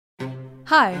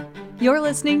Hi, you're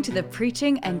listening to the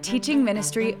preaching and teaching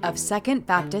ministry of Second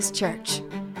Baptist Church.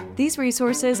 These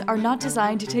resources are not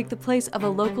designed to take the place of a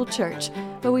local church,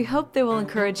 but we hope they will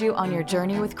encourage you on your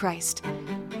journey with Christ.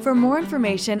 For more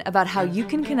information about how you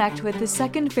can connect with the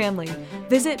Second family,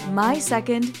 visit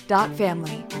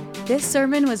mysecond.family. This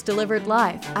sermon was delivered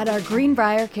live at our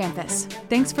Greenbrier campus.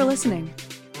 Thanks for listening.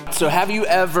 So have you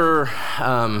ever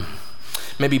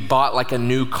maybe bought like a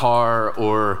new car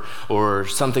or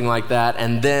something like that,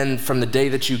 and then from the day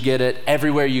that you get it,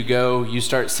 everywhere you go, you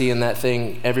start seeing that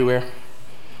thing everywhere?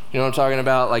 You know what I'm talking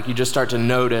about? Like you just start to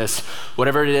notice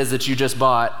whatever it is that you just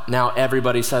bought, now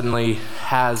everybody suddenly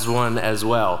has one as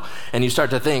well. And you start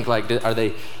to think like, are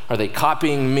they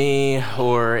copying me,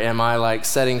 or am I like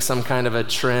setting some kind of a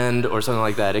trend or something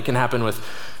like that? It can happen with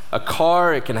a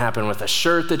car, it can happen with a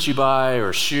shirt that you buy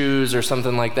or shoes or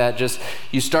something like that. Just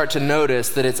you start to notice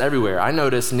that it's everywhere. I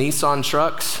notice Nissan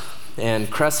trucks and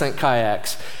Crescent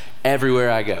kayaks everywhere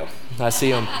I go. I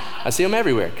see them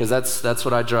everywhere because that's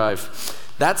what I drive.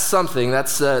 That's something,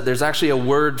 there's actually a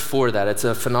word for that. It's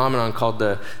a phenomenon called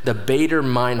the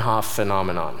Baader-Meinhof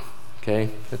phenomenon, okay?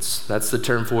 That's the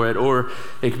term for it, or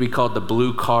it could be called the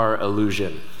blue car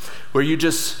illusion, where you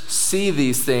just see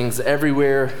these things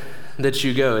everywhere that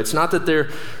you go. It's not that there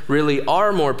really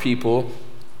are more people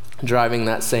driving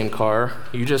that same car,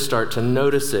 you just start to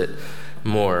notice it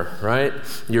more, right?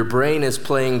 Your brain is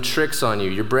playing tricks on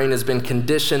you. Your brain has been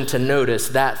conditioned to notice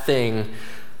that thing,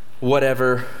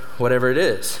 whatever it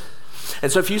is.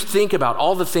 And so if you think about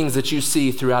all the things that you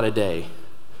see throughout a day,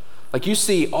 like you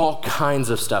see all kinds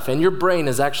of stuff, and your brain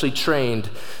is actually trained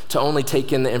to only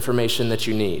take in the information that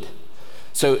you need.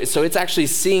 So it's actually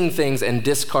seeing things and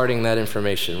discarding that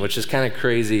information, which is kind of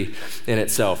crazy in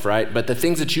itself, right? But the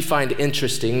things that you find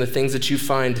interesting, the things that you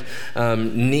find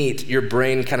neat, your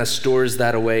brain kind of stores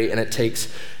that away and it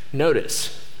takes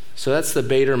notice. So that's the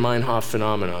Baader-Meinhof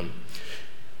phenomenon.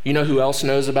 You know who else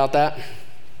knows about that?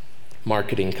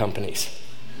 Marketing companies.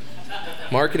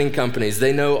 Marketing companies,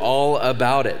 they know all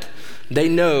about it. They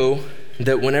know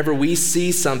that whenever we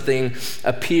see something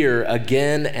appear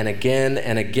again and again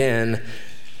and again,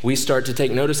 we start to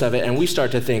take notice of it and we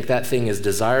start to think that thing is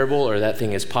desirable or that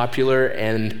thing is popular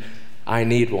and I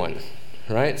need one,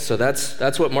 right? So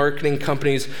that's what marketing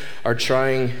companies are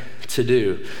trying to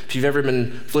do. If you've ever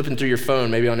been flipping through your phone,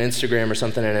 maybe on Instagram or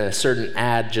something, and a certain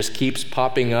ad just keeps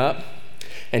popping up,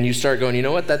 and you start going, you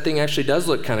know what, that thing actually does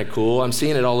look kind of cool. I'm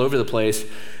seeing it all over the place.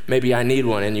 Maybe I need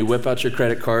one. And you whip out your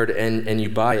credit card and you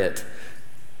buy it.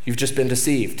 You've just been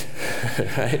deceived,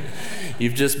 right?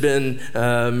 You've just been,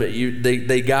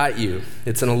 they got you.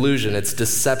 It's an illusion. It's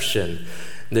deception.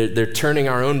 They're turning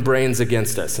our own brains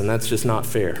against us, and that's just not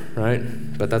fair,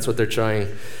 right? But that's what they're trying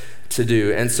to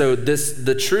do. And so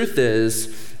the truth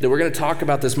is that we're going to talk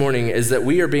about this morning is that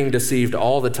we are being deceived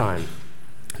all the time.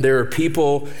 There are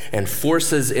people and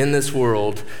forces in this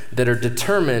world that are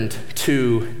determined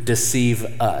to deceive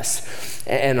us.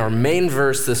 And our main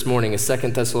verse this morning is 2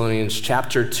 Thessalonians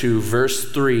chapter 2,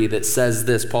 verse 3 that says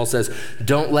this. Paul says,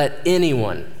 don't let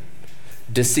anyone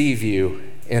deceive you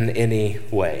in any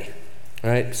way. All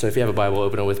right, so if you have a Bible,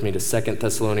 open it with me to 2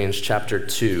 Thessalonians chapter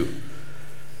 2.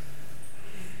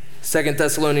 2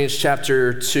 Thessalonians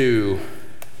chapter 2.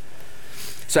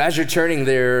 So as you're turning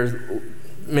there,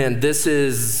 man, this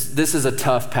is a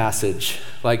tough passage.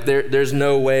 Like there's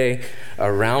no way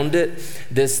around it.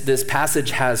 This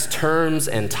passage has terms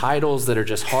and titles that are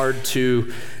just hard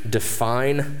to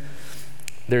define.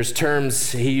 There's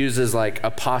terms he uses like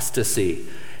apostasy,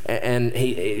 and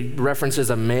he references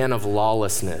a man of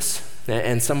lawlessness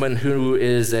and someone who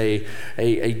is a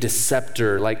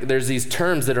deceptor. Like there's these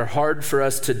terms that are hard for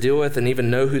us to deal with and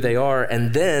even know who they are.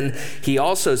 And then he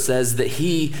also says that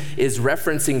he is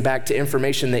referencing back to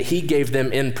information that he gave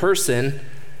them in person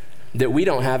that we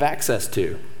don't have access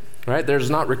to, right? There's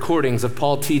not recordings of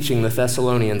Paul teaching the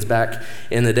Thessalonians back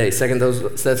in the day. 2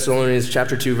 Thessalonians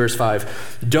chapter 2, verse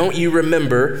 5. Don't you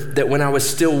remember that when I was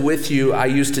still with you, I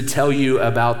used to tell you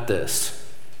about this?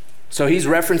 So he's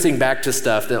referencing back to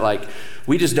stuff that like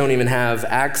we just don't even have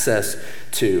access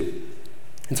to.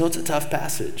 And so it's a tough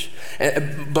passage.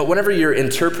 But whenever you're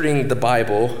interpreting the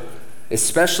Bible,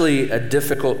 especially a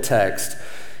difficult text,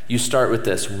 you start with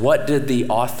this. What did the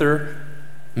author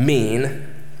mean,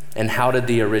 and how did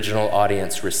the original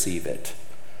audience receive it?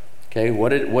 Okay, what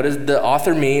did the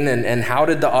author mean, and how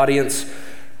did the audience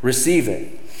receive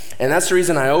it? And that's the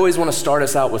reason I always want to start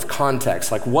us out with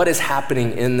context, like what is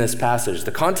happening in this passage.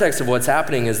 The context of what's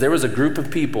happening is there was a group of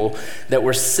people that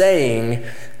were saying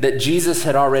that Jesus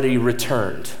had already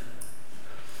returned.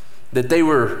 that they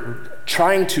were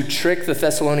trying to trick the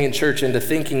Thessalonian church into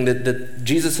thinking that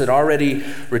Jesus had already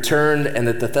returned and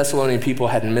that the Thessalonian people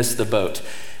had missed the boat.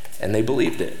 And they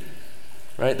believed it,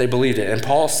 right? They believed it. And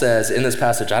Paul says in this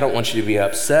passage, I don't want you to be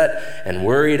upset and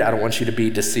worried. I don't want you to be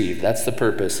deceived. That's the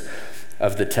purpose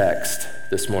of the text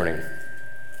this morning.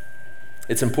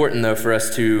 It's important, though, for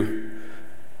us to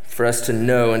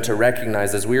know and to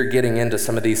recognize as we're getting into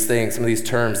some of these things, some of these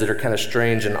terms that are kind of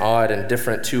strange and odd and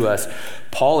different to us,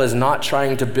 Paul is not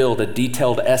trying to build a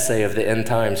detailed essay of the end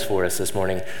times for us this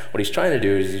morning. What he's trying to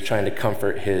do is he's trying to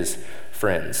comfort his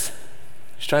friends.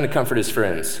 He's trying to comfort his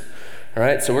friends. All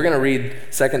right, so we're going to read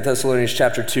 2 Thessalonians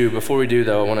chapter 2. Before we do,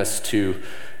 though, I want us to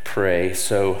pray.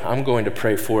 So I'm going to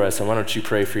pray for us, and why don't you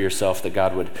pray for yourself that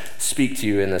God would speak to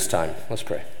you in this time. Let's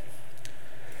pray.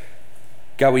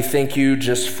 God, we thank you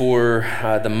just for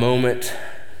the moment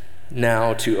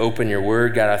now to open your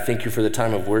word. God, I thank you for the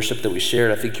time of worship that we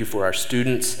shared. I thank you for our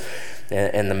students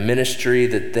and the ministry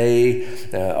that they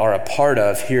are a part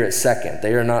of here at Second.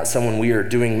 They are not someone we are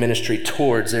doing ministry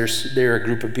towards. They're a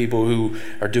group of people who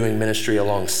are doing ministry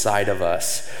alongside of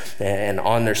us and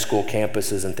on their school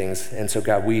campuses and things. And so,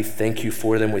 God, we thank you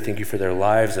for them. We thank you for their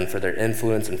lives and for their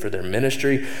influence and for their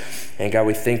ministry. And God,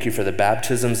 we thank you for the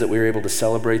baptisms that we were able to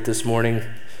celebrate this morning.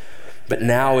 But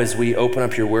now as we open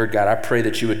up your word, God, I pray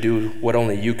that you would do what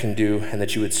only you can do and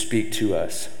that you would speak to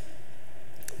us,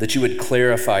 that you would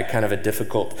clarify kind of a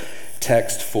difficult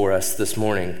text for us this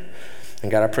morning.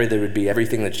 And God, I pray there would be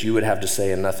everything that you would have to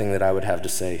say and nothing that I would have to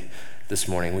say this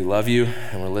morning. We love you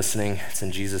and we're listening. It's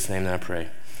in Jesus' name that I pray.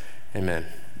 Amen.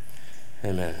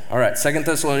 Amen. All right, 2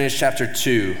 Thessalonians chapter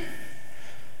 2.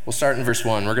 We'll start in verse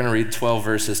 1. We're going to read 12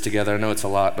 verses together. I know it's a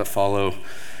lot, but follow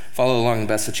along the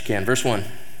best that you can. Verse 1.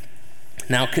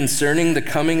 Now concerning the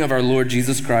coming of our Lord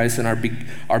Jesus Christ and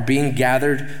our being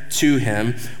gathered to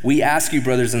him, we ask you,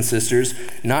 brothers and sisters,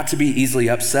 not to be easily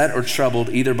upset or troubled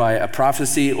either by a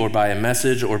prophecy or by a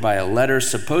message or by a letter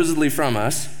supposedly from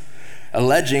us,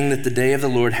 alleging that the day of the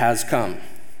Lord has come.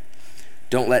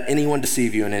 Don't let anyone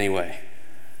deceive you in any way.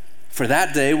 For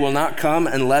that day will not come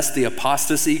unless the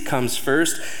apostasy comes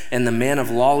first and the man of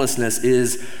lawlessness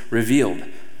is revealed,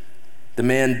 the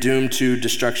man doomed to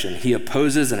destruction. He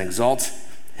opposes and exalts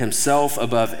himself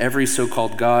above every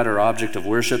so-called God or object of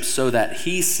worship, so that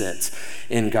he sits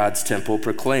in God's temple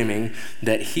proclaiming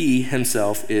that he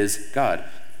himself is God.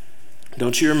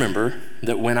 Don't you remember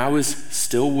that when I was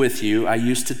still with you, I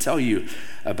used to tell you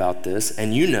about this,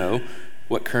 and you know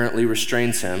what currently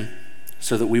restrains him,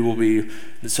 so that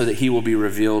he will be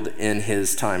revealed in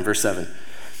his time. Verse 7.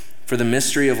 For the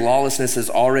mystery of lawlessness is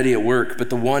already at work,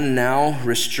 but the one now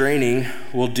restraining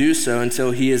will do so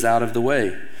until he is out of the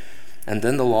way. And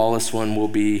then the lawless one will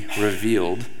be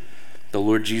revealed. The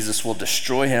Lord Jesus will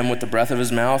destroy him with the breath of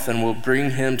his mouth and will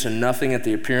bring him to nothing at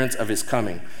the appearance of his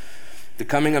coming. The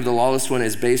coming of the lawless one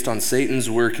is based on Satan's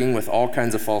working with all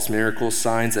kinds of false miracles,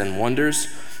 signs, and wonders,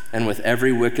 and with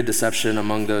every wicked deception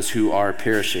among those who are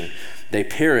perishing. They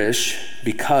perish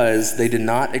because they did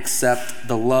not accept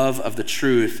the love of the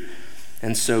truth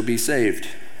and so be saved.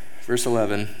 Verse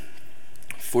 11,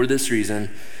 for this reason,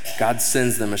 God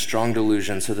sends them a strong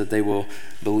delusion so that they will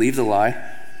believe the lie,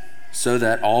 so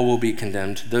that all will be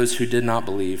condemned, those who did not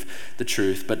believe the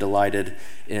truth but delighted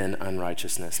in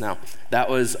unrighteousness. Now, that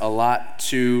was a lot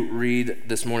to read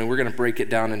this morning. We're going to break it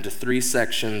down into 3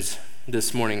 sections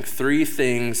this morning. 3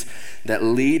 things that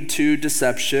lead to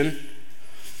deception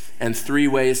and 3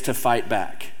 ways to fight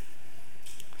back.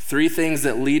 3 things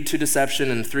that lead to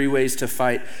deception and 3 ways to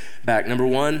fight back. Number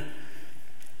 1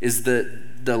 is the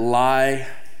lie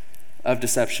of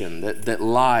deception, that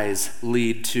lies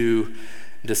lead to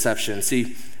deception.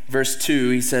 See, verse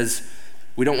 2, he says,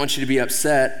 we don't want you to be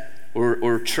upset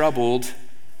or troubled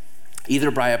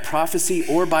either by a prophecy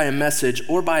or by a message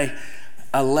or by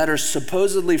a letter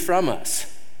supposedly from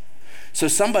us. So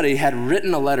somebody had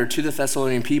written a letter to the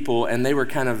Thessalonian people and they were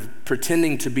kind of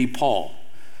pretending to be Paul.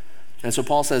 And so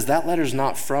Paul says that letter's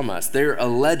not from us. They're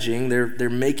alleging, they're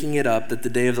making it up that the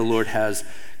day of the Lord has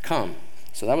come.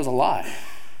 So that was a lie.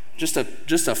 Just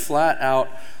a flat out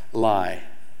lie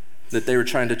that they were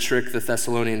trying to trick the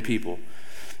Thessalonian people.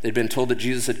 They'd been told that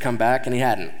Jesus had come back and he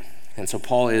hadn't. And so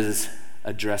Paul is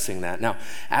addressing that. Now,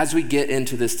 as we get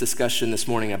into this discussion this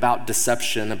morning about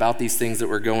deception, about these things that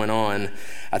were going on,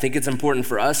 I think it's important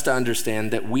for us to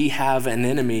understand that we have an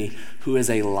enemy who is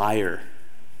a liar.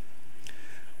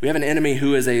 We have an enemy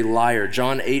who is a liar.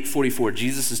 John 8:44,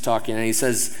 Jesus is talking and he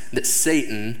says that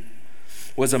Satan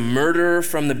was a murderer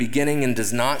from the beginning and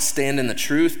does not stand in the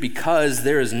truth because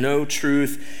there is no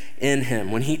truth in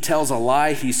him. When he tells a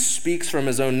lie, he speaks from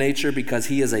his own nature because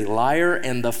he is a liar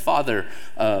and the father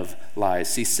of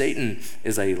lies. See, Satan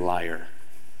is a liar,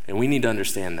 and we need to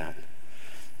understand that.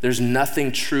 There's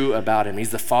nothing true about him. He's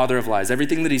the father of lies.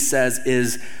 Everything that he says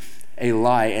is a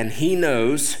lie, and he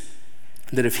knows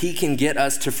that if he can get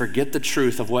us to forget the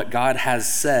truth of what God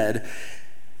has said,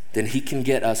 then he can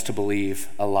get us to believe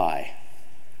a lie.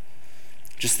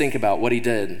 Just think about what he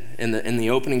did in the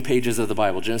opening pages of the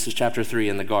Bible, Genesis chapter 3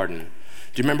 in the garden.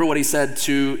 Do you remember what he said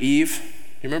to Eve?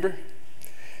 You remember?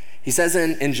 He says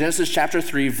in Genesis chapter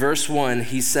 3, verse 1,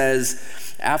 he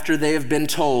says, after they have been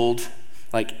told,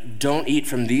 like, don't eat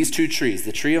from these two trees,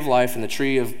 the tree of life and the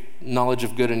tree of knowledge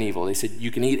of good and evil. They said, you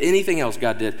can eat anything else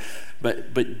God did,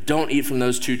 but don't eat from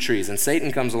those two trees. And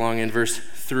Satan comes along in verse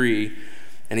 3,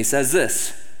 and he says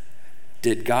this,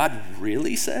 did God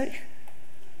really say?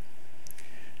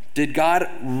 Did God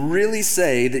really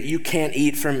say that you can't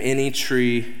eat from any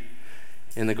tree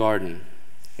in the garden?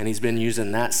 And he's been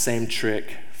using that same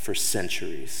trick for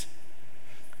centuries.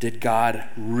 Did God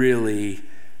really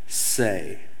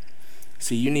say?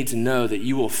 See, you need to know that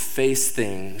you will face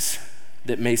things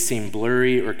that may seem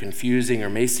blurry or confusing or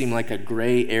may seem like a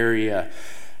gray area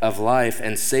of life,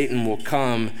 and Satan will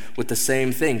come with the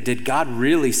same thing. Did God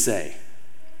really say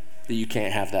that you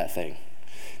can't have that thing?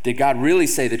 Did God really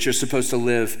say that you're supposed to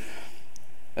live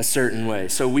a certain way?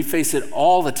 So we face it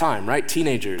all the time, right?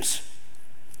 Teenagers,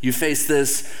 you face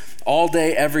this all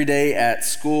day, every day at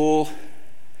school,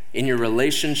 in your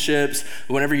relationships,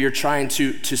 whenever you're trying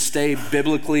to stay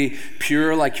biblically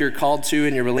pure like you're called to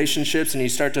in your relationships, and you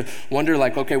start to wonder,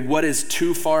 like, okay, what is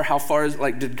too far? How far is,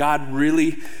 like, did God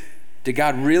really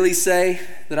say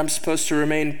that I'm supposed to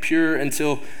remain pure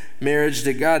until marriage?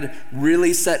 Did God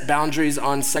really set boundaries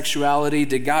on sexuality?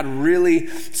 Did God really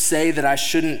say that I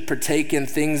shouldn't partake in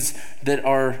things that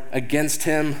are against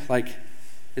him? Like,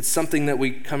 it's something that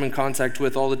we come in contact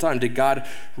with all the time. Did God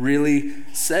really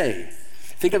say?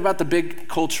 Think about the big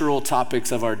cultural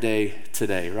topics of our day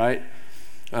today, right?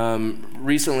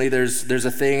 Recently, there's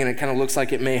a thing, and it kind of looks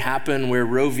like it may happen, where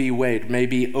Roe v. Wade may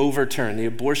be overturned. The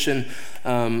abortion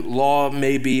law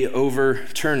may be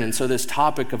overturned. And so this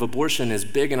topic of abortion is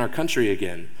big in our country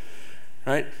again,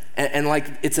 right? And like,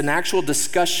 it's an actual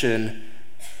discussion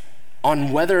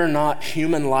on whether or not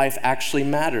human life actually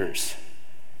matters.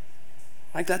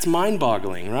 Like, that's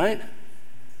mind-boggling, right?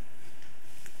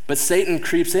 But Satan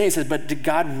creeps in. He says, but did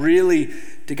God really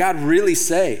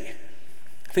say?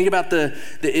 Think about the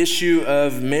issue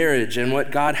of marriage and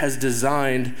what God has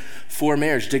designed for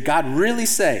marriage. Did God really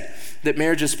say that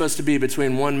marriage is supposed to be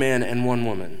between one man and one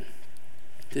woman?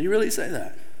 Did he really say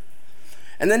that?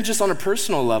 And then just on a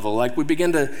personal level, like, we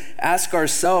begin to ask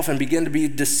ourselves and begin to be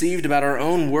deceived about our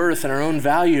own worth and our own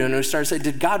value, and we start to say,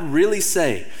 did God really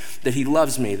say that he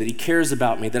loves me, that he cares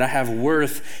about me, that I have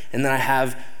worth and that I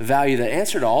have value? The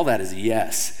answer to all that is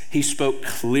yes. He spoke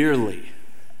clearly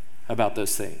about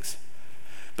those things.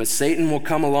 But Satan will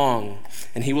come along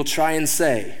and he will try and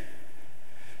say,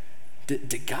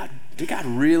 did God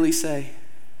really say?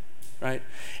 Right?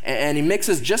 And he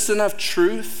mixes just enough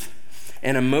truth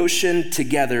and emotion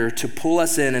together to pull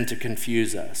us in and to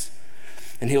confuse us.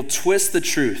 And he'll twist the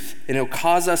truth, and he'll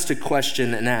cause us to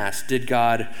question and ask, did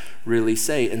God really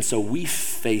say? And so we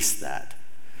face that.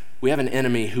 We have an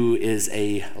enemy who is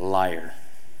a liar.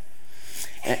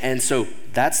 And so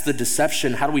that's the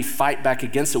deception. How do we fight back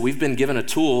against it? We've been given a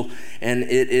tool, and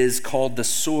it is called the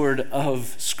sword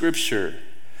of Scripture.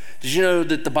 Did you know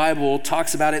that the Bible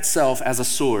talks about itself as a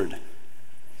sword?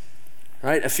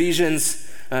 Right? Ephesians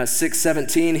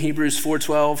 6:17, Hebrews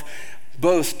 4:12,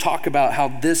 both talk about how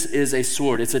this is a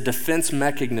sword. It's a defense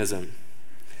mechanism.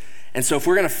 And so if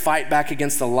we're going to fight back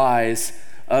against the lies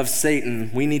of Satan,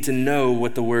 we need to know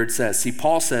what the word says. See,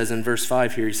 Paul says in verse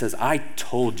 5 here, he says, I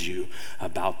told you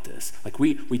about this. Like,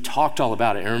 we talked all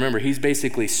about it. And remember, he's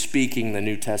basically speaking the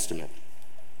New Testament.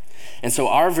 And so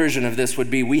our version of this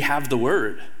would be, we have the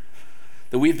word,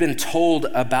 that we've been told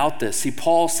about this. See,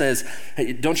 Paul says,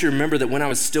 hey, don't you remember that when I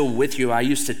was still with you, I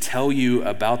used to tell you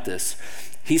about this?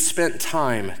 He spent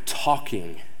time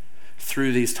talking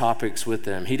through these topics with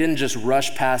them. He didn't just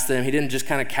rush past them. He didn't just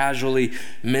kind of casually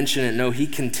mention it. No, he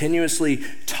continuously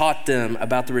taught them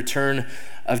about the return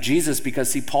of Jesus,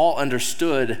 because, see, Paul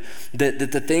understood that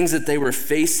the things that they were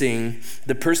facing,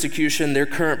 the persecution, their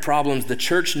current problems, the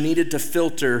church needed to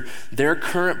filter their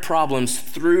current problems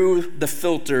through the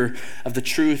filter of the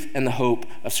truth and the hope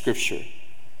of Scripture.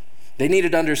 They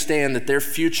needed to understand that their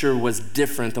future was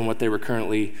different than what they were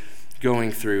currently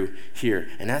going through here.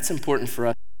 And that's important for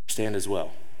us to understand as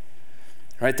well,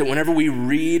 right? That whenever we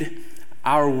read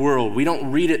our world. We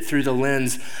don't read it through the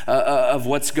lens of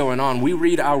what's going on. We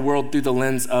read our world through the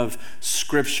lens of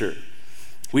Scripture.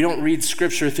 We don't read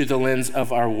Scripture through the lens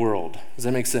of our world. Does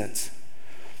that make sense?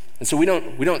 And so we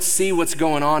don't see what's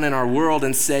going on in our world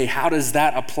and say, how does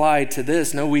that apply to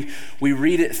this? No, we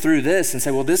read it through this and say,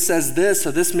 well, this says this,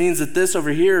 so this means that this over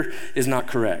here is not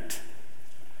correct.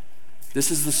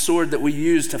 This is the sword that we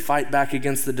use to fight back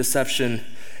against the deception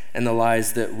and the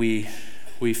lies that we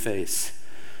face.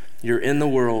 You're in the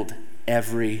world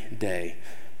every day.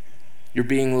 You're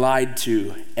being lied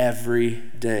to every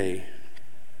day.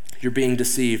 You're being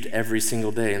deceived every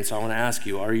single day. And so I want to ask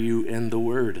you, are you in the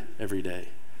Word every day?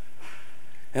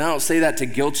 And I don't say that to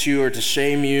guilt you or to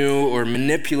shame you or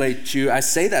manipulate you. I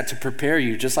say that to prepare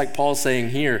you, just like Paul's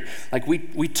saying here. Like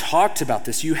we talked about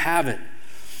this. You have it.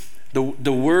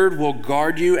 The Word will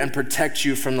guard you and protect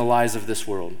you from the lies of this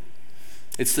world.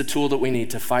 It's the tool that we need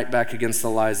to fight back against the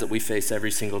lies that we face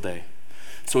every single day.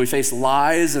 So we face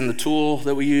lies, and the tool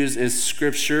that we use is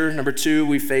Scripture. Number 2,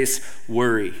 we face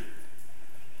worry.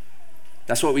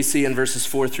 That's what we see in verses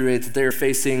 4 through 8, that they're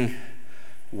facing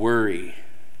worry.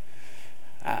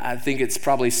 I think it's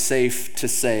probably safe to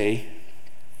say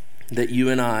that you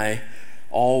and I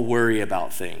all worry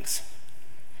about things,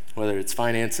 whether it's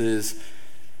finances,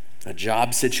 a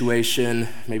job situation,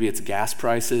 maybe it's gas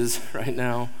prices right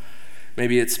now.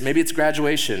 Maybe it's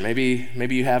graduation. Maybe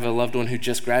you have a loved one who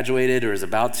just graduated or is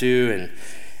about to,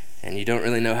 and you don't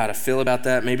really know how to feel about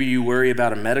that. Maybe you worry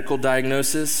about a medical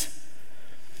diagnosis.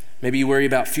 Maybe you worry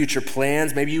about future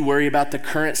plans. Maybe you worry about the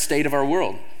current state of our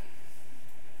world.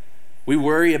 We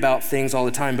worry about things all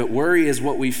the time, but worry is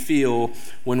what we feel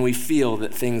when we feel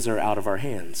that things are out of our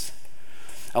hands.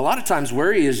 A lot of times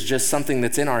worry is just something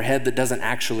that's in our head that doesn't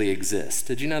actually exist.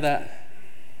 Did you know that?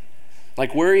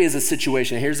 Like worry is a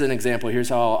situation. Here's an example. Here's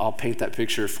how I'll paint that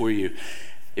picture for you.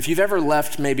 If you've ever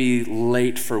left maybe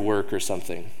late for work or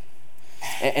something,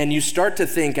 and you start to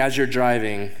think as you're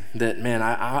driving that, man,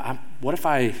 what if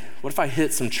I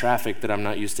hit some traffic that I'm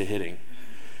not used to hitting?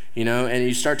 You know, and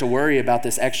you start to worry about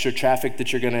this extra traffic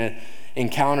that you're going to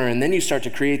encounter, and then you start to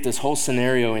create this whole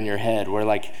scenario in your head where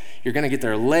like you're going to get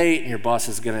there late and your boss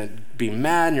is going to be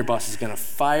mad and your boss is going to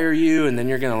fire you, and then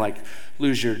you're going to like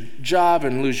lose your job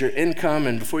and lose your income,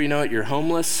 and before you know it, you're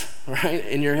homeless, right,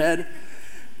 in your head.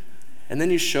 And then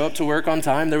you show up to work on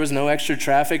time, there was no extra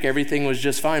traffic, everything was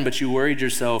just fine, but you worried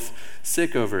yourself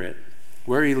sick over it.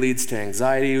 Worry leads to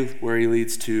anxiety, worry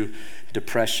leads to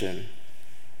depression.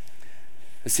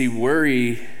 See,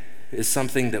 worry is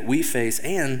something that we face,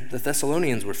 and the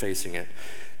Thessalonians were facing it.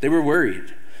 They were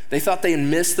worried. They thought they had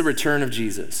missed the return of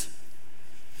Jesus.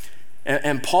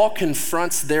 And Paul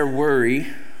confronts their worry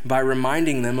by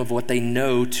reminding them of what they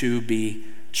know to be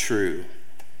true.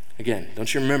 Again,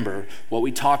 don't you remember what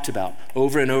we talked about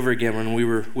over and over again when we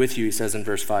were with you, he says in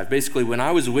verse 5. Basically, when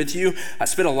I was with you, I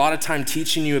spent a lot of time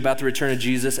teaching you about the return of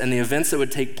Jesus and the events that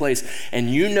would take place. And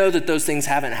you know that those things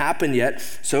haven't happened yet,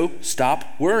 so stop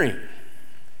worrying.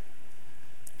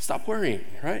 Stop worrying,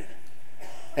 right?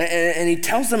 And he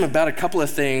tells them about a couple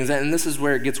of things, and this is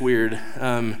where it gets weird.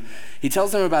 He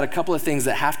tells them about a couple of things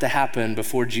that have to happen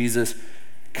before Jesus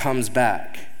comes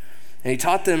back. And he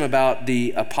taught them about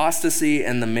the apostasy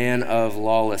and the man of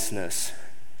lawlessness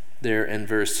there in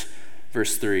verse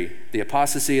 3. The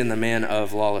apostasy and the man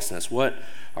of lawlessness. What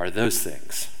are those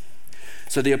things?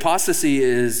 So the apostasy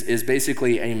is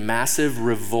basically a massive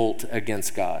revolt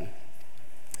against God.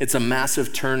 It's a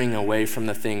massive turning away from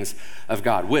the things of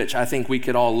God, which I think we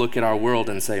could all look at our world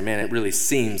and say, man, it really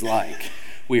seems like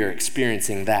we are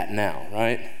experiencing that now,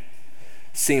 right?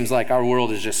 Seems like our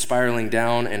world is just spiraling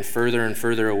down and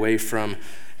further away from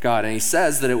God. And he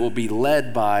says that it will be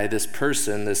led by this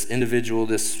person, this individual,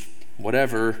 this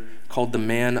whatever, called the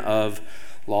man of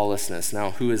lawlessness.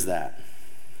 Now, who is that?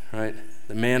 Right?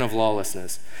 The man of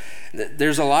lawlessness.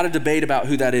 There's a lot of debate about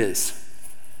who that is.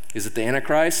 Is it the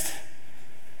Antichrist?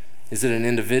 Is it an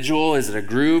individual? Is it a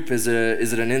group? Is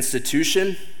it an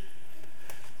institution?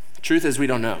 Truth is, we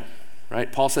don't know. Right?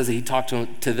 Paul says that he talked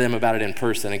to them about it in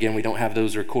person. Again, we don't have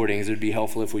those recordings. It would be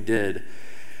helpful if we did.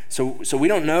 So we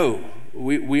don't know.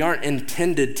 We aren't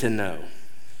intended to know.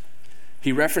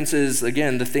 He references,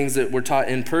 again, the things that were taught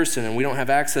in person, and we don't have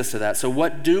access to that. So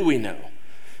what do we know?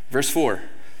 Verse 4,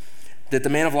 that the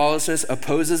man of lawlessness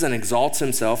opposes and exalts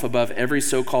himself above every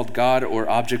so-called God or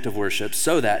object of worship,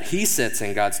 so that he sits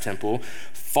in God's temple,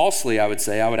 falsely, I would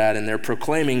add in there,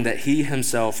 proclaiming that he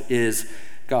himself is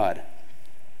God.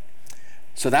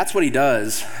 So that's what he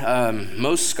does.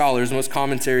 Most scholars, most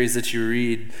commentaries that you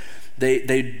read,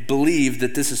 they believe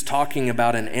that this is talking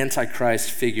about an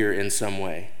antichrist figure in some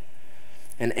way.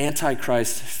 An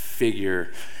antichrist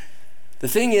figure. The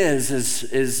thing is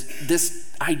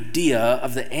this idea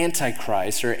of the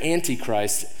Antichrist or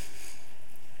Antichrist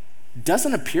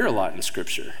doesn't appear a lot in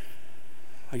Scripture.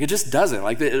 Like, it just doesn't.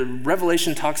 Like, the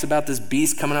Revelation talks about this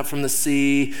beast coming up from the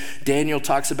sea. Daniel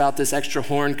talks about this extra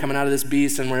horn coming out of this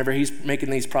beast, and whenever he's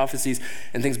making these prophecies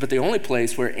and things. But the only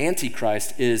place where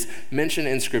Antichrist is mentioned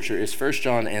in Scripture is 1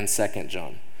 John and 2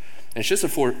 John. And it's just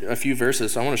a few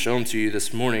verses, so I want to show them to you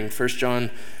this morning. 1 John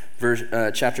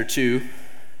chapter 2,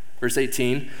 verse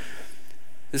 18.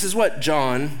 This is what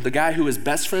John, the guy who was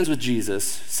best friends with Jesus,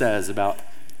 says about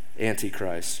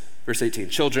Antichrist. Verse 18,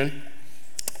 children,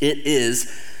 it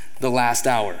is the last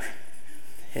hour.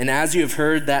 And as you have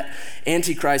heard that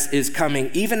Antichrist is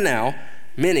coming, even now,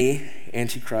 many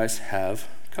Antichrists have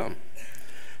come.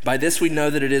 By this we know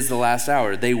that it is the last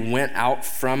hour. They went out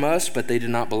from us, but they did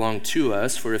not belong to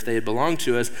us. For if they had belonged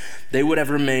to us, they would have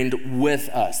remained with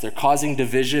us. They're causing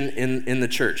division in the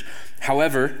church.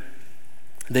 However,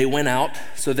 they went out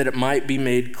so that it might be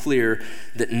made clear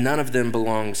that none of them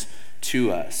belongs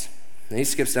to us. Then he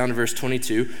skips down to verse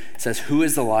 22. It says, who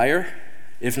is the liar,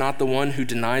 if not the one who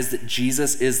denies that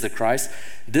Jesus is the Christ?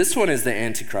 This one is the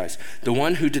Antichrist, the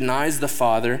one who denies the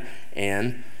Father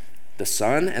and the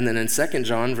Son. And then in 2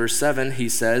 John verse 7, he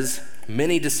says,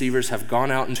 many deceivers have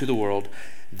gone out into the world.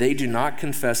 They do not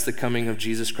confess the coming of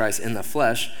Jesus Christ in the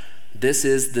flesh. This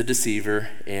is the deceiver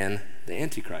and the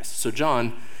Antichrist. So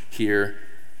John here,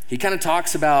 he kind of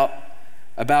talks about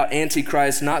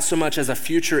Antichrist not so much as a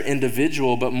future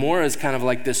individual, but more as kind of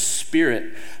like this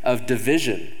spirit of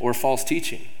division or false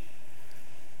teaching.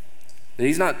 That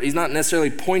he's not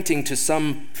necessarily pointing to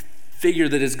some figure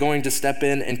that is going to step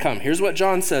in and come. Here's what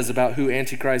John says about who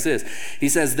Antichrist is. He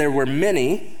says there were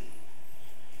many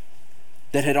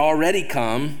that had already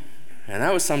come, and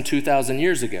that was some 2,000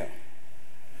 years ago.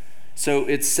 So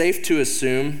it's safe to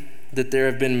assume that there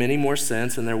have been many more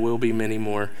since, and there will be many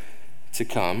more to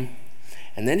come.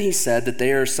 And then he said that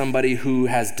they are somebody who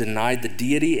has denied the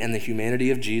deity and the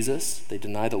humanity of Jesus. They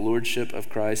deny the lordship of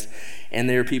Christ, and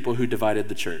they are people who divided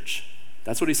the church.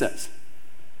 That's what he says.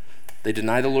 They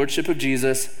deny the lordship of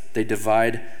Jesus. They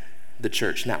divide the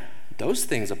church. Now, those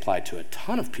things apply to a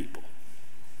ton of people,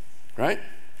 right?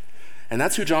 And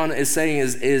that's who John is saying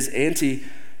is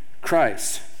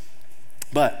Antichrist.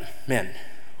 But, man,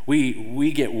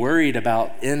 we get worried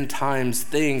about end times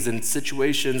things and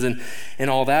situations and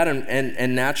all that,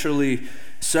 and naturally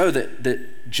so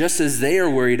that just as they are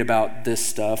worried about this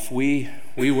stuff, we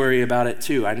worry about it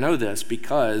too. I know this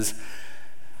because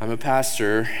I'm a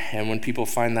pastor, and when people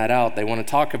find that out, they want to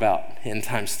talk about end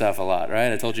time stuff a lot,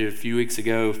 right? I told you a few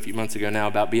months ago now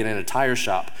about being in a tire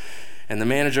shop, and the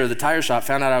manager of the tire shop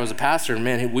found out I was a pastor, and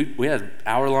man, we had an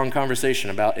hour-long conversation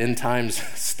about end times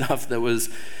stuff that was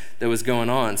going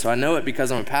on. So I know it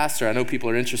because I'm a pastor. I know people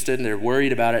are interested and they're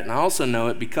worried about it. And I also know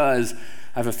it because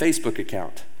I have a Facebook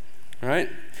account, right?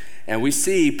 And we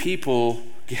see people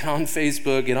get on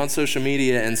Facebook, get on social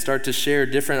media, and start to share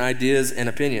different ideas and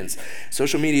opinions.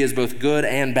 Social media is both good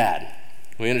and bad.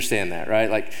 We understand that, right?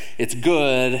 Like, it's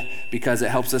good because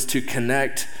it helps us to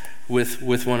connect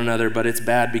with one another, but it's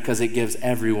bad because it gives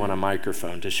everyone a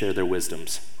microphone to share their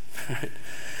wisdoms.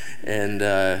 And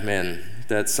man,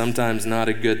 that's sometimes not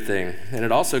a good thing. And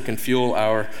it also can fuel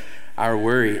our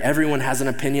worry. Everyone has an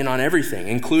opinion on everything,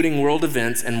 including world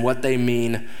events and what they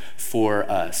mean for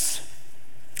us.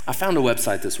 I found a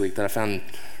website this week that I found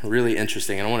really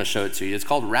interesting, and I want to show it to you. It's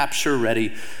called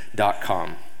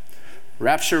raptureready.com.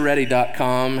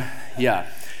 Raptureready.com, yeah.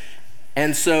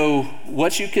 And so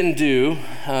what you can do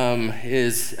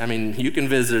is, you can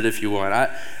visit it if you want.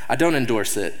 I don't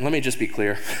endorse it. Let me just be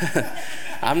clear.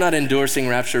 I'm not endorsing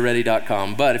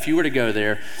raptureready.com, but if you were to go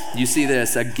there, you see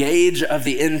this, a gauge of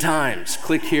the end times.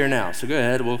 Click here now. So go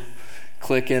ahead, we'll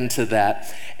click into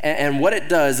that. And what it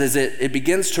does is it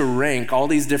begins to rank all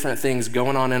these different things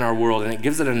going on in our world, and it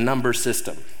gives it a number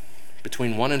system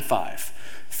between 1 and 5.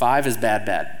 5 is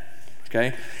bad.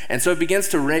 Okay? And so it begins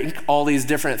to rank all these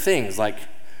different things, like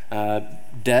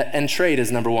debt and trade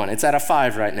is number 1. It's at a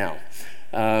 5 right now.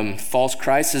 False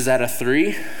Christ is at a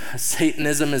 3.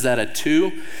 Satanism is at a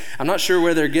 2. I'm not sure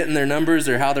where they're getting their numbers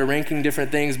or how they're ranking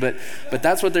different things, but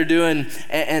that's what they're doing.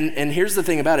 And here's the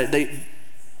thing about it.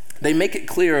 They make it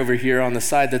clear over here on the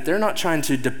side that they're not trying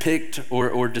to depict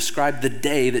or describe the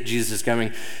day that Jesus is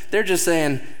coming. They're just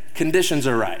saying conditions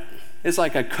are right. It's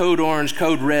like a code orange,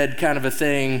 code red kind of a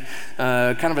thing,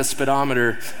 kind of a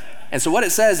speedometer. And so what it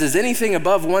says is anything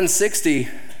above 160,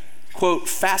 quote,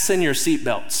 fasten your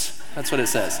seatbelts. That's what it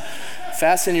says.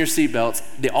 Fasten your seatbelts.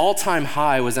 The all-time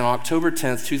high was on October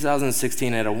 10th,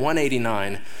 2016 at a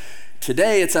 189.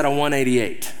 Today it's at a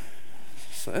 188.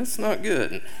 So that's not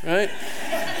good, right?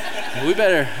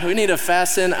 We need to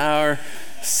fasten our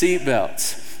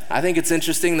seatbelts. I think it's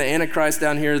interesting, the Antichrist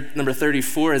down here, number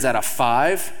 34, is at a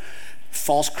 5.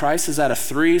 False Christ is at a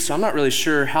 3, so I'm not really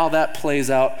sure how that plays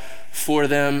out for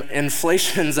them.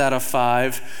 Inflation's at a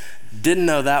 5. Didn't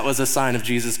know that was a sign of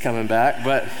Jesus coming back,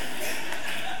 but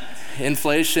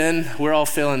inflation, we're all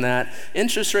feeling that.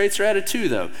 Interest rates are at a 2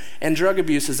 though, and drug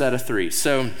abuse is at a 3.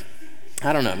 So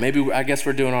I don't know, I guess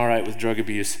we're doing all right with drug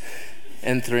abuse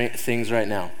and things right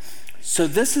now. So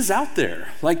this is out there,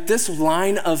 like this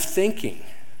line of thinking.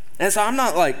 And so I'm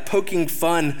not like poking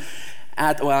fun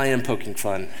at, well, I am poking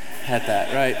fun at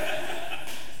that, right?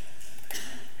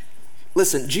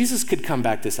 Listen, Jesus could come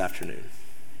back this afternoon,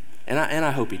 and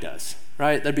I hope he does,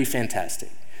 right? That'd be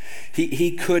fantastic.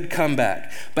 He could come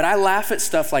back. But I laugh at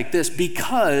stuff like this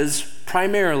because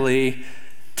primarily,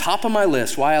 top of my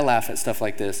list, why I laugh at stuff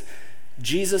like this,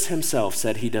 Jesus himself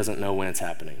said he doesn't know when it's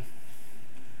happening.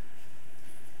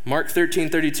 Mark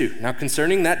 13:32. Now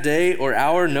concerning that day or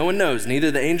hour, no one knows, neither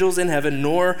the angels in heaven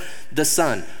nor the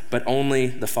Son, but only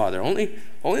the Father. Only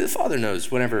the Father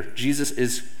knows whenever Jesus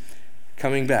is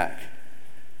coming back.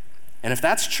 And if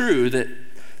that's true,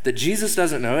 that Jesus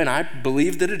doesn't know, and I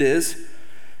believe that it is,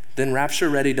 then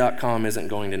raptureready.com isn't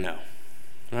going to know,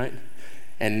 right?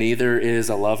 And neither is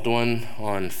a loved one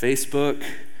on Facebook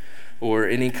or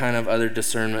any kind of other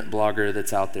discernment blogger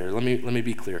that's out there. Let me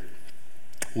be clear.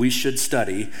 We should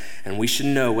study and we should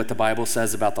know what the Bible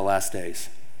says about the last days.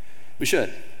 We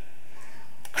should.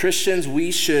 Christians,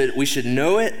 we should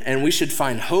know it, and we should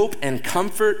find hope and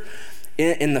comfort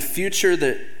in the future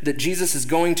that Jesus is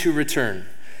going to return.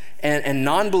 And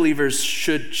non-believers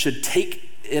should take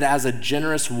it as a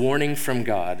generous warning from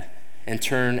God and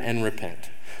turn and repent.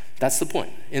 That's the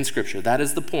point in Scripture. That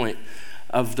is the point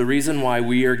of the reason why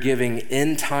we are giving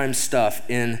end-time stuff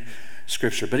in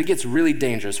Scripture. But it gets really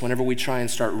dangerous whenever we try and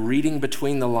start reading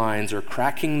between the lines or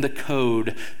cracking the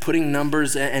code, putting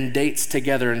numbers and dates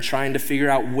together and trying to figure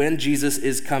out when Jesus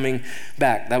is coming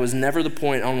back. That was never the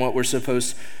point on what we're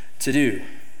supposed to do.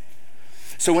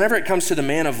 So whenever it comes to the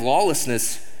man of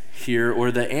lawlessness here,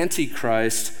 or the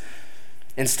Antichrist,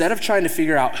 instead of trying to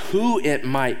figure out who it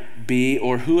might be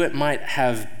or who it might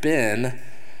have been,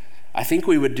 I think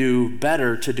we would do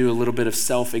better to do a little bit of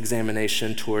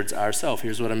self-examination towards ourselves.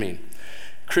 Here's what I mean.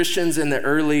 Christians in the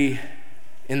early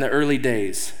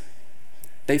days,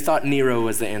 they thought Nero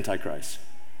was the Antichrist.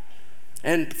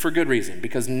 And for good reason,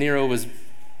 because Nero was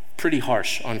pretty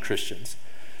harsh on Christians.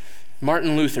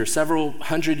 Martin Luther, several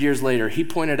hundred years later, he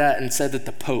pointed at and said that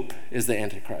the Pope is the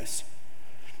Antichrist,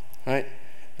 right?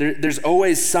 There's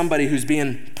always somebody who's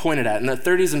being pointed at. In the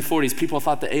 30s and 40s, people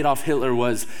thought that Adolf Hitler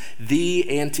was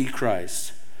the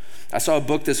Antichrist. I saw a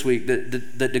book this week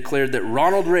that declared that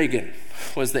Ronald Reagan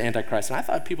was the Antichrist. And I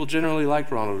thought people generally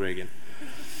liked Ronald Reagan.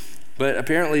 But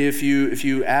apparently if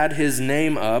you add his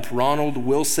name up, Ronald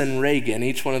Wilson Reagan,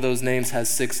 each one of those names has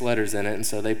 6 letters in it. And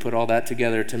so they put all that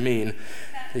together to mean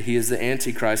that he is the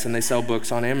Antichrist, and they sell books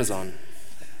on Amazon.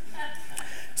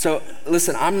 So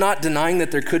listen, I'm not denying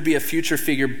that there could be a future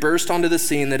figure burst onto the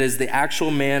scene that is the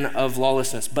actual man of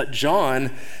lawlessness. But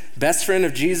John, best friend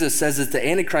of Jesus, says that the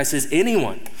Antichrist is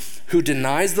anyone who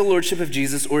denies the lordship of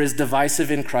Jesus or is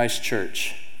divisive in Christ's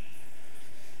church.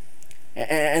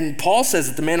 And Paul says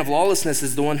that the man of lawlessness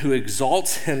is the one who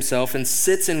exalts himself and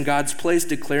sits in God's place,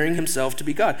 declaring himself to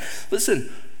be God.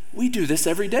 Listen, we do this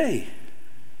every day.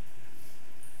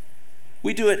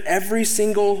 We do it every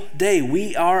single day.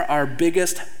 We are our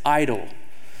biggest idol.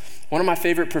 One of my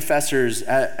favorite professors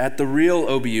at the real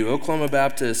OBU, Oklahoma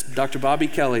Baptist, Dr. Bobby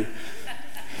Kelly,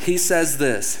 he says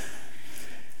this.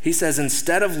 He says,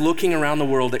 instead of looking around the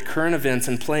world at current events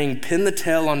and playing pin the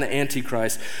tail on the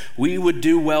Antichrist, we would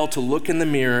do well to look in the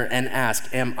mirror and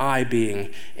ask, am I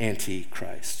being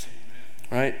Antichrist?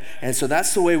 Right? And so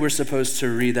that's the way we're supposed to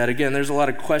read that. Again, there's a lot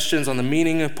of questions on the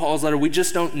meaning of Paul's letter. We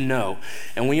just don't know,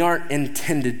 and we aren't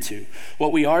intended to.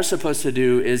 What we are supposed to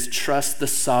do is trust the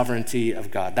sovereignty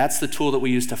of God. That's the tool that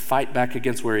we use to fight back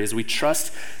against worry, is we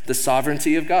trust the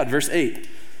sovereignty of God. Verse 8,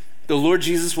 the Lord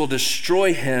Jesus will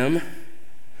destroy him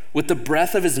with the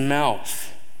breath of his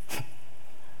mouth.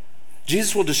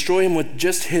 Jesus will destroy him with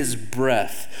just his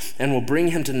breath and will bring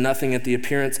him to nothing at the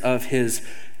appearance of his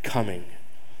coming.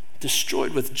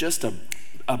 Destroyed with just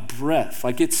a breath.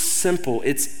 Like, it's simple,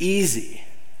 it's easy.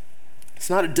 It's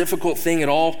not a difficult thing at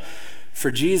all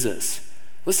for Jesus.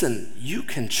 Listen, you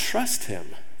can trust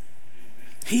him.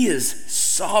 He is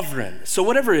sovereign. So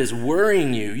whatever is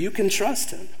worrying you, you can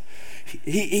trust him.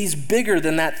 He's bigger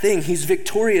than that thing. He's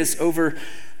victorious over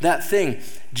that thing.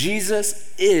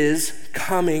 Jesus is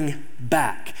coming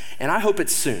back, and I hope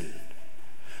it's soon.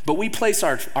 But we place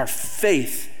our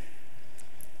faith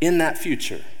in that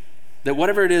future. That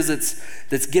whatever it is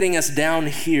that's getting us down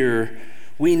here,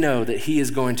 we know that he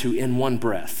is going to, in one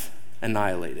breath,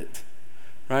 annihilate it,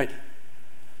 right?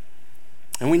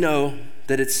 And we know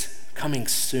that it's coming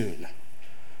soon.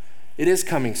 It is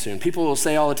coming soon. People will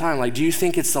say all the time, like, do you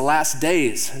think it's the last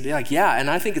days? And be like, yeah, and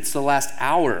I think it's the last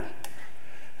hour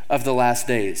of the last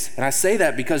days. And I say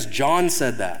that because John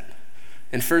said that.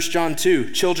 In 1 John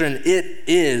 2, children, it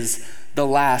is the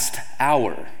last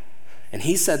hour. And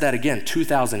he said that again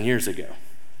 2,000 years ago.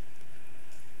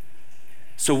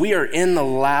 So we are in the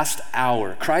last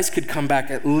hour. Christ could come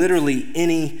back at literally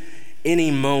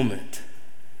any moment.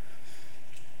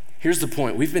 Here's the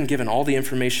point. We've been given all the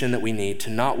information that we need to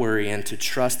not worry and to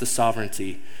trust the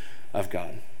sovereignty of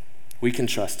God. We can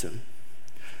trust him.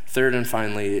 Third and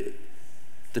finally,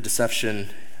 the deception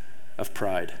of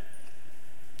pride.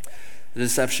 The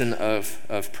deception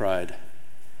of pride.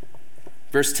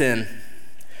 Verse 10,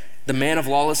 the man of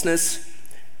lawlessness,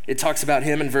 it talks about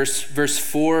him in verse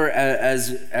 4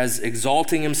 as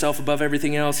exalting himself above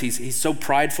everything else. He's so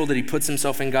prideful that he puts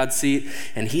himself in God's seat,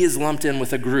 and he is lumped in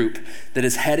with a group that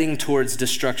is heading towards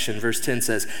destruction. Verse 10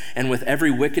 says, and with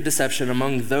every wicked deception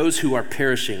among those who are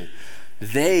perishing,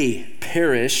 they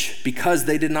perish because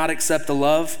they did not accept the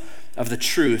love of the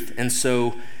truth and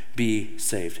so be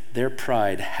saved. Their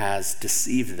pride has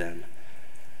deceived them.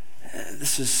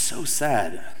 This is so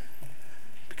sad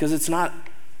because it's not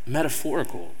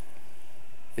metaphorical.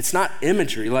 It's not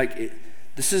imagery.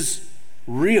 This is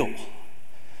real.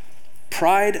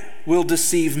 Pride will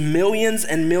deceive millions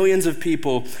and millions of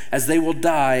people as they will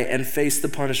die and face the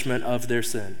punishment of their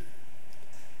sin.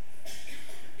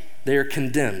 They are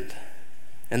condemned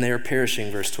and they are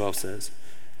perishing, verse 12 says.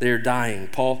 They are dying.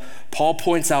 Paul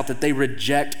points out that they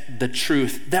reject the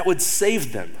truth that would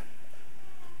save them.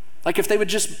 Like if they would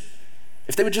just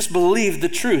believe the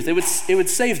truth, it would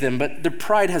save them, but their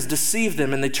pride has deceived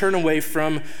them and they turn away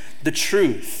from the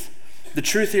truth. The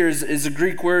truth here is a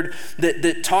Greek word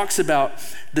that talks about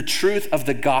the truth of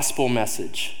the gospel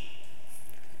message.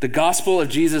 The gospel of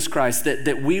Jesus Christ,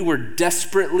 that we were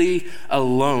desperately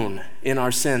alone in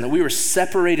our sin, that we were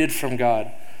separated from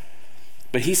God.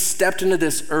 But he stepped into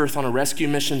this earth on a rescue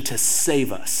mission to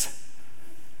save us.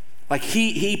 Like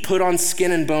he put on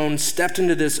skin and bone, stepped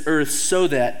into this earth so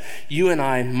that you and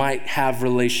I might have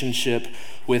relationship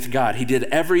with God. He did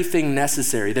everything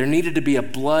necessary. There needed to be a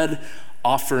blood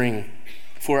offering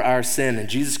for our sin. And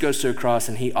Jesus goes to a cross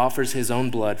and he offers his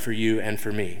own blood for you and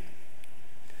for me.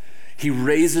 He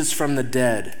raises from the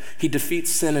dead. He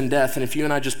defeats sin and death. And if you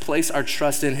and I just place our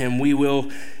trust in him, we will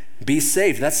be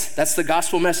saved. That's the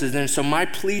gospel message. And so my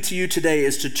plea to you today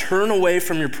is to turn away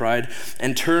from your pride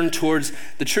and turn towards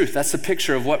the truth. That's the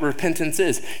picture of what repentance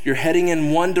is. You're heading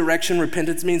in one direction.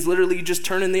 Repentance means literally you just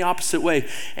turn in the opposite way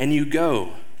and you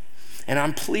go. And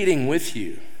I'm pleading with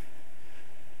you.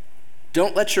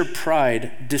 Don't let your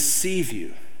pride deceive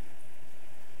you.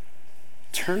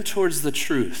 Turn towards the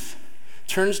truth.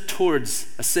 Turn towards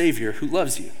a Savior who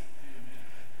loves you,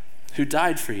 who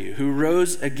died for you, who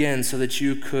rose again so that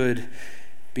you could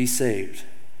be saved.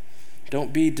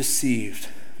 Don't be deceived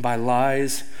by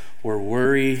lies or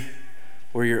worry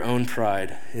or your own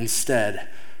pride. Instead,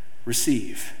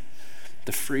 receive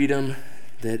the freedom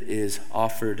that is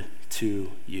offered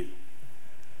to you.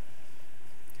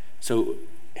 So,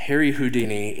 Harry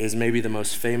Houdini is maybe the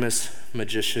most famous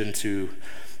magician to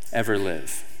ever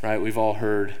live, right? We've all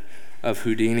heard of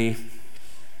Houdini.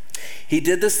 He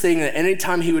did this thing that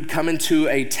anytime he would come into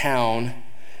a town,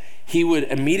 he would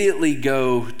immediately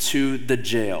go to the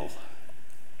jail.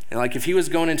 And like if he was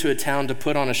going into a town to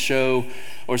put on a show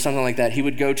or something like that, he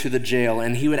would go to the jail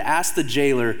and he would ask the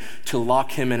jailer to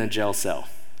lock him in a jail cell.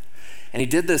 And he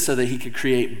did this so that he could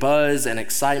create buzz and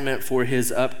excitement for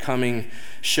his upcoming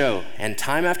show. And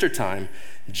time after time,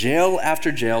 jail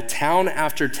after jail, town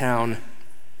after town,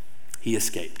 he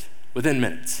escaped within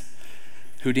minutes.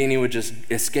 Houdini would just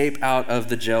escape out of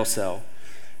the jail cell.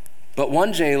 But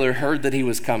one jailer heard that he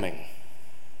was coming.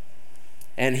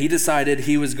 And he decided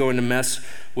he was going to mess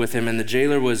with him, and the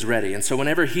jailer was ready. And so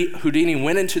whenever Houdini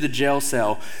went into the jail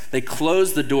cell, they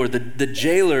closed the door. The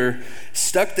jailer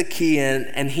stuck the key in,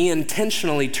 and he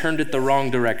intentionally turned it the wrong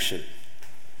direction.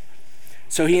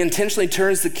 So he intentionally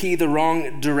turns the key the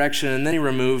wrong direction, and then he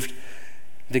removed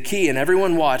the key, and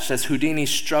everyone watched as Houdini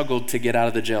struggled to get out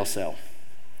of the jail cell.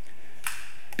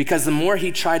 Because the more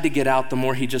he tried to get out, the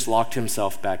more he just locked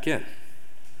himself back in,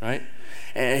 right?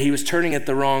 And he was turning it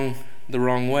the wrong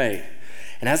way.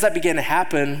 And as that began to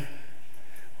happen,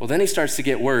 well, then he starts to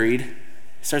get worried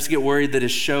He starts to get worried that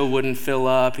his show wouldn't fill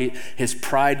up. His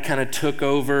pride kind of took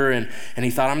over, and he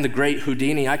thought, I'm the great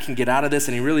Houdini, I can get out of this,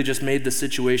 and he really just made the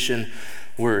situation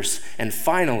worse. And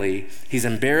finally, he's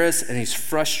embarrassed and he's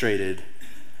frustrated.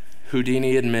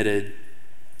 Houdini admitted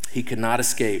he could not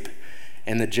escape,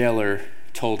 and the jailer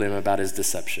told him about his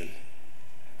deception,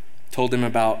 told him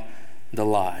about the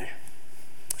lie.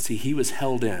 See, he was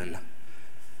held in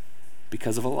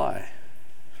because of a lie,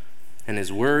 and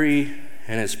his worry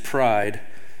and his pride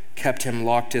kept him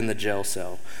locked in the jail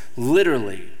cell.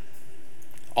 Literally,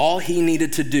 all he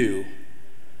needed to do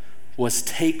was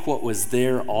take what was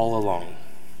there all along: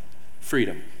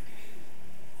 freedom.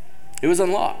 It was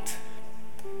unlocked.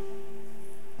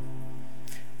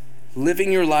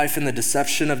 Living your life in the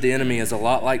deception of the enemy is a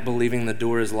lot like believing the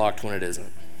door is locked when it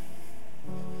isn't.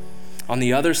 On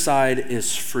the other side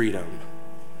is freedom.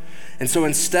 And so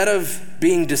instead of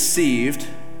being deceived,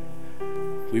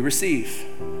 we receive.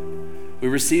 We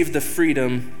receive the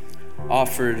freedom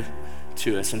offered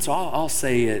to us. And so I'll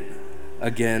say it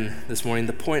again this morning.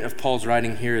 The point of Paul's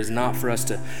writing here is not for us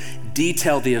to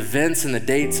detail the events and the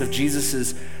dates of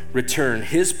Jesus' return.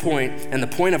 His point, and the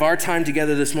point of our time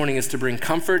together this morning, is to bring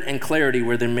comfort and clarity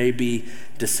where there may be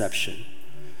deception.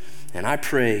 And I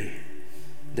pray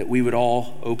that we would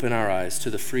all open our eyes to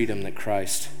the freedom that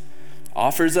Christ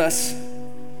offers us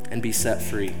and be set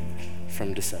free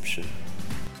from deception.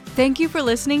 Thank you for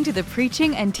listening to the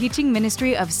preaching and teaching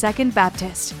ministry of Second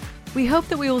Baptist. We hope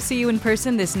that we will see you in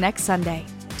person this next Sunday.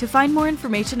 To find more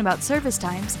information about service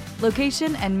times,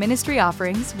 location, and ministry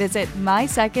offerings, visit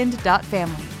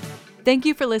mysecond.family. Thank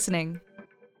you for listening.